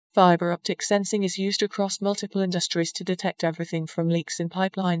Fiber optic sensing is used across multiple industries to detect everything from leaks in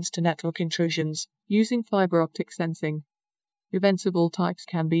pipelines to network intrusions. Using fiber optic sensing, events of all types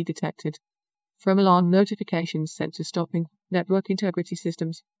can be detected, from alarm notifications sent to stopping network integrity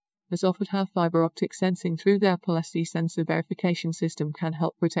systems. As often have fiber optic sensing through their policy sensor verification system can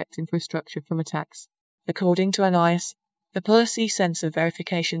help protect infrastructure from attacks. According to NIS, the policy sensor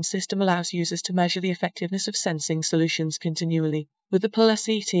verification system allows users to measure the effectiveness of sensing solutions continually. With the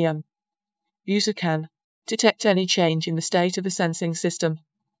policy TM, user can detect any change in the state of the sensing system,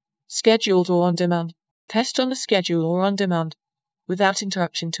 scheduled or on demand, test on the schedule or on demand, without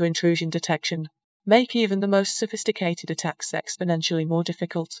interruption to intrusion detection, make even the most sophisticated attacks exponentially more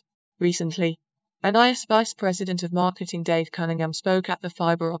difficult. Recently, NIS Vice President of Marketing Dave Cunningham spoke at the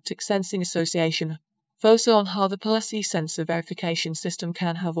Fiber Optic Sensing Association, FOSA, on how the policy sensor verification system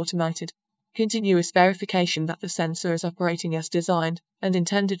can have automated, continuous verification that the sensor is operating as designed and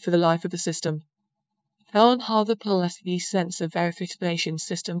intended for the life of the system. On how the policy sensor verification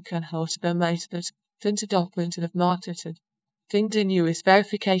system can automate that development of marketed continuous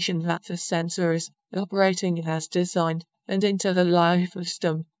verification that the sensor is operating as designed and into the life of the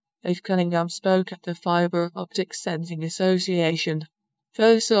system. Dave Cunningham spoke at the Fiber Optic Sensing Association,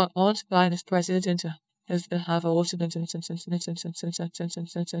 FOSA, on Vice President as they have automated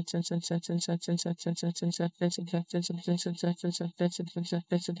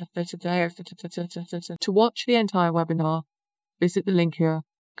To watch the entire webinar, visit the link here.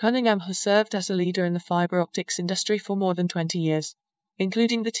 Cunningham has served as a leader in the fiber optics industry for more than 20 years,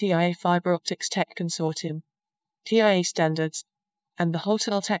 including the TIA Fiber Optics Tech Consortium, TIA Standards, and the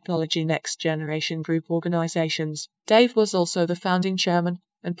Hotel Technology Next Generation Group organizations. Dave was also the founding chairman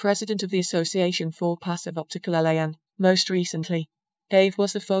and president of the Association for Passive Optical LAN. Most recently, Dave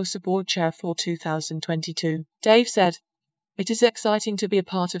was the FOSA board chair for 2022. Dave said, "It is exciting to be a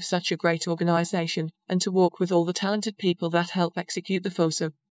part of such a great organization and to work with all the talented people that help execute the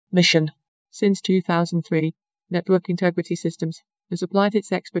FOSA mission." Since 2003, Network Integrity Systems has applied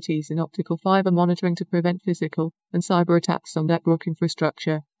its expertise in optical fiber monitoring to prevent physical and cyber attacks on network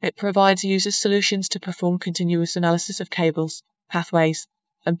infrastructure. It provides users solutions to perform continuous analysis of cables, pathways,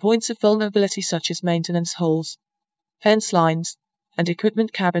 and points of vulnerability such as maintenance holes, fence lines, and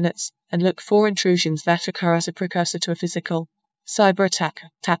equipment cabinets, and look for intrusions that occur as a precursor to a physical, cyber attack,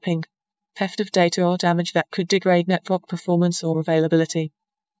 tapping, theft of data, or damage that could degrade network performance or availability.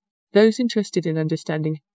 Those interested in understanding